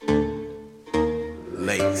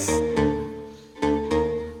Lakes.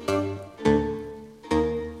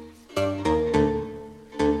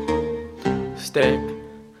 Stank,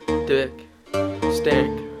 dick,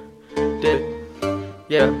 stank, dick.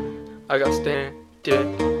 Yeah, I got stank, dick.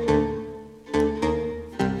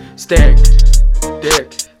 Stank,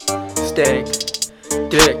 dick, stank,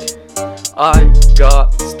 dick. I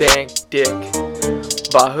got stank, dick.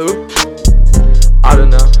 By who? I don't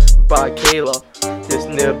know. By Caleb. This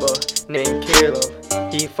nibba named Caleb.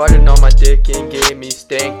 He farted on my dick and gave me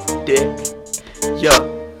stank, dick. Yeah,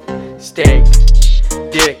 stank,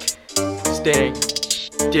 dick. Stank,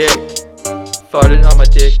 dick. Farted on my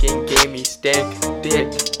dick and gave me stank,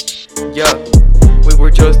 dick. Yeah, we were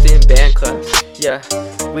just in band class. Yeah,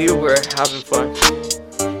 we were having fun.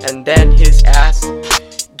 And then his ass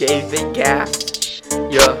gave it gas.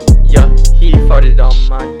 Yeah, he farted on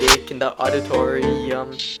my dick in the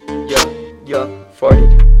auditorium. Yeah,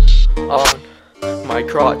 farted on my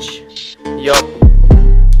crotch. Yup.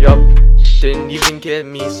 Didn't even give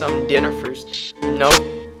me some dinner first.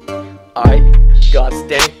 Nope. I got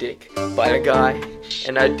stank dick by a guy,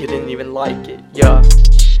 and I didn't even like it. Yeah,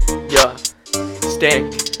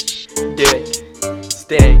 stank dick,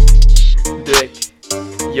 stank dick.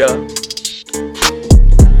 Yeah,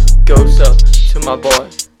 goes up to my boy,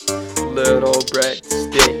 little bread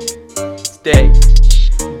stick, stank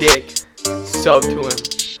dick, sub to him.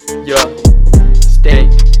 Yeah,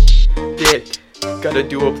 stank dick, gotta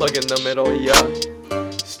do a plug in the middle. Yeah,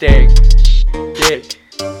 stank dick.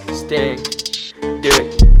 Stank, dick,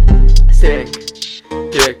 stank,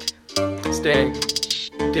 dick, stank,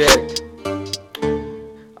 dick.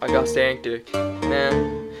 I got stank dick.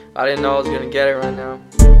 Man, I didn't know I was gonna get it right now.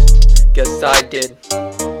 Guess I did.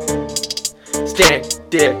 Stank,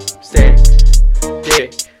 dick, stank,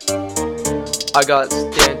 dick. I got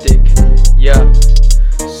stank dick, yeah.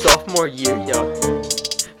 Sophomore year, yeah.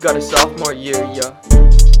 Got a sophomore year, yeah.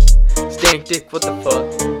 Stank dick, what the fuck?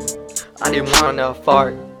 I didn't wanna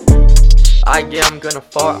fart. I'm gonna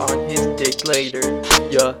fart on his dick later,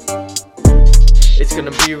 yeah. It's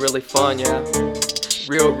gonna be really fun, yeah.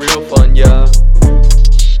 Real fun, yeah.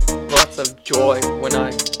 Lots of joy when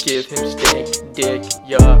I give him stank dick,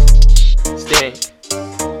 yeah. Stank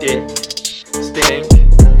dick, stank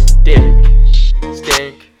dick,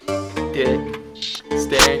 stank dick,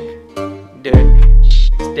 stank dick,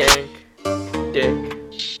 stank dick.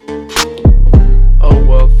 Oh,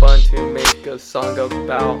 well, fun to make a song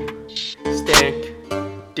about stank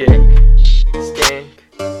dick, stank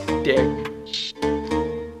dick.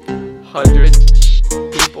 100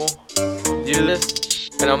 people do this,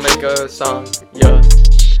 and I'll make a song, yeah.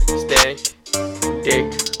 Stank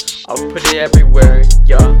dick. I'll put it everywhere,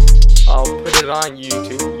 yeah. I'll put it on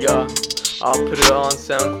YouTube, yeah. I'll put it on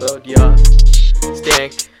SoundCloud, yeah.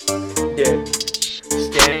 Stank dick,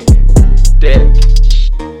 stank dick.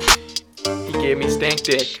 He gave me stank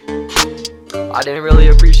dick. I didn't really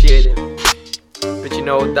appreciate it, but you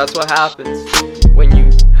know, that's what happens when you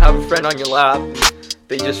have a friend on your lap and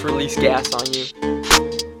they just release gas on you.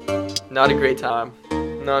 Not a great time.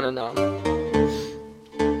 No.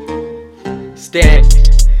 Stank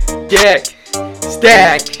dick,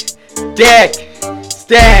 stank dick,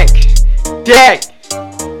 stank dick.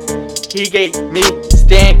 He gave me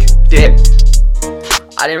stank dick.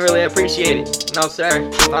 I didn't really appreciate it. No sir,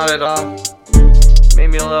 not at all. Made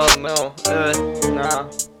me a little nah.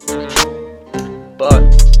 But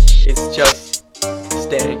it's just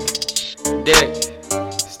stank dick,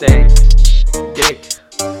 stank dick.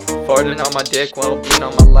 Farting on my dick while being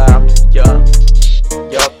on my lap. Yup.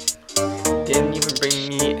 Didn't even bring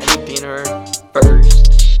me any dinner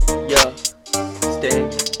first. Yeah,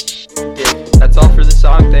 stank dick. That's all for the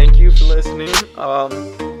song. Thank you for listening.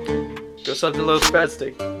 Go sub to Little Spread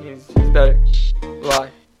Stick. He's better.